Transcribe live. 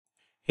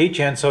Hey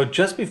Jen, so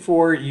just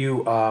before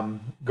you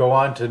go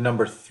on to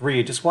number three,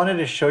 I just wanted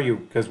to show you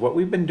because what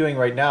we've been doing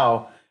right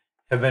now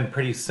have been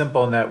pretty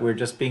simple in that we're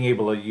just being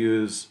able to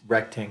use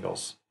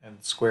rectangles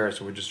and squares.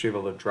 So we're just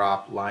able to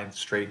drop lines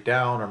straight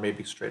down or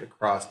maybe straight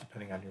across,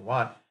 depending on how you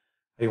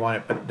want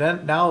it. But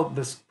then now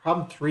this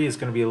problem three is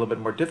going to be a little bit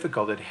more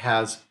difficult. It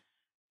has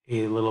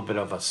a little bit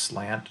of a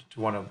slant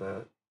to one of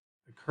the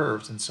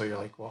curves, and so you're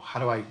like, well,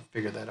 how do I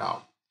figure that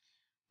out?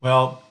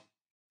 Well,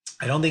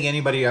 I don't think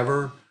anybody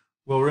ever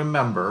will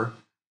remember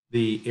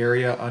the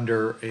area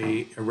under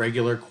a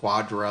irregular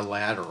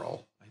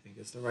quadrilateral, I think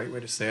is the right way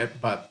to say it,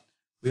 but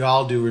we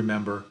all do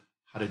remember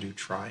how to do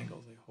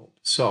triangles, I hope.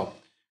 So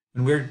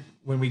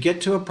when we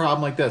get to a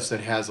problem like this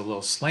that has a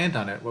little slant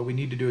on it, what we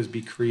need to do is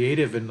be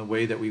creative in the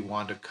way that we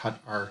want to cut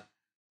our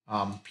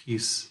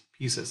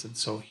pieces. And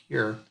so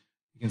here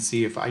you can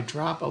see if I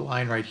drop a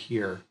line right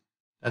here,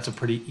 that's a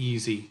pretty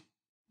easy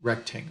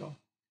rectangle.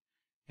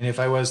 And if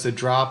I was to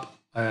drop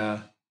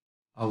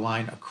a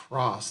line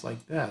across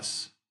like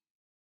this,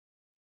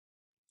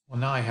 well,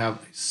 now I have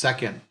a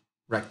second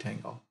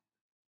rectangle,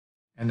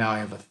 and now I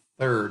have a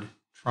third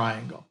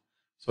triangle.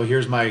 So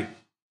here's my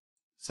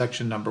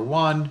section number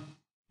one,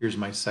 here's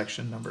my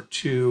section number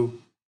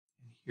two,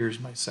 and here's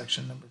my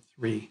section number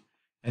three.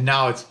 And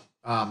now it's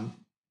some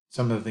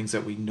of the things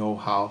that we know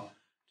how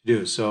to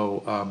do.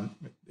 So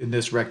in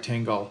this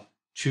rectangle,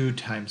 2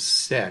 times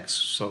 6,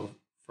 so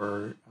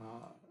for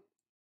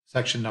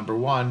section number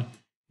one,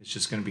 it's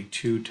just going to be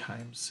 2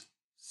 times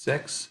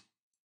 6.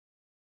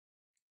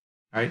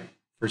 All right.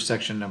 For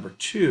section number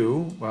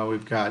two, well,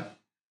 we've got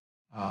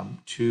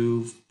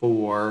 2,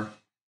 4.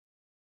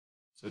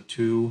 So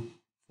 2,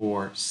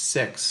 4,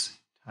 6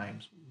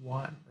 times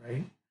 1,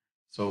 right?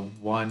 So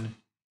 1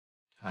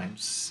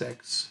 times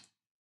 6.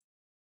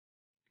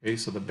 Okay,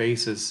 so the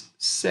base is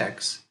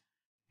 6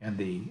 and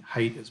the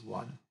height is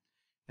 1.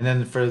 And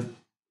then for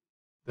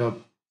the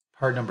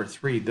part number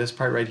 3, this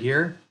part right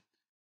here,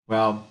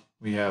 well,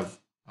 we have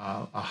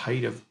a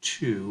height of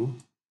 2,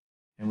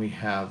 and we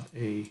have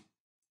a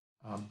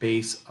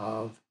base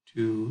of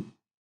 2,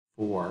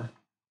 4,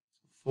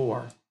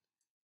 4.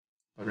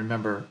 But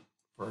remember,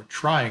 for a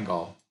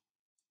triangle,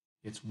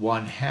 it's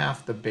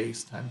 1/2 the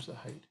base times the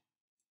height.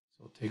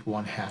 So we'll take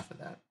 1/2 of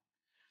that.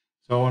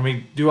 So when we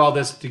do all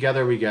this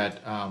together, we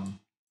get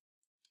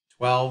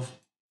 12.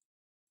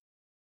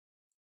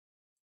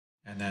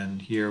 And then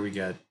here we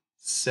get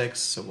 6,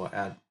 so we'll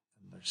add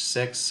another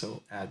 6,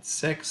 so add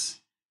 6.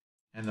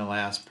 And the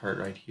last part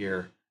right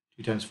here,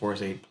 2 times 4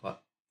 is 8, plus,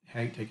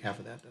 take half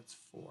of that, that's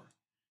 4.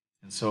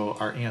 And so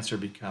our answer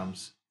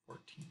becomes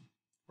 14.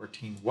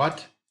 14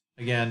 what?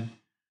 Again,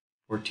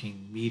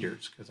 14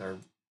 meters, because our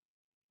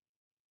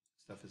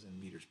stuff is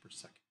in meters per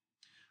second.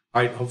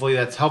 All right, hopefully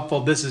that's helpful.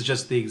 This is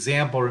just the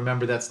example.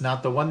 Remember, that's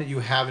not the one that you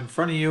have in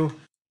front of you.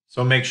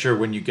 So make sure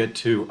when you get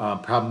to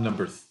problem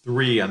number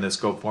 3 on this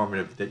Go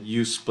formative that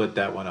you split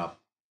that one up,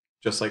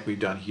 just like we've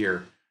done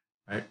here.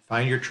 Right?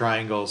 Find your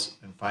triangles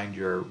and find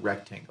your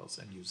rectangles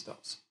and use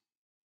those.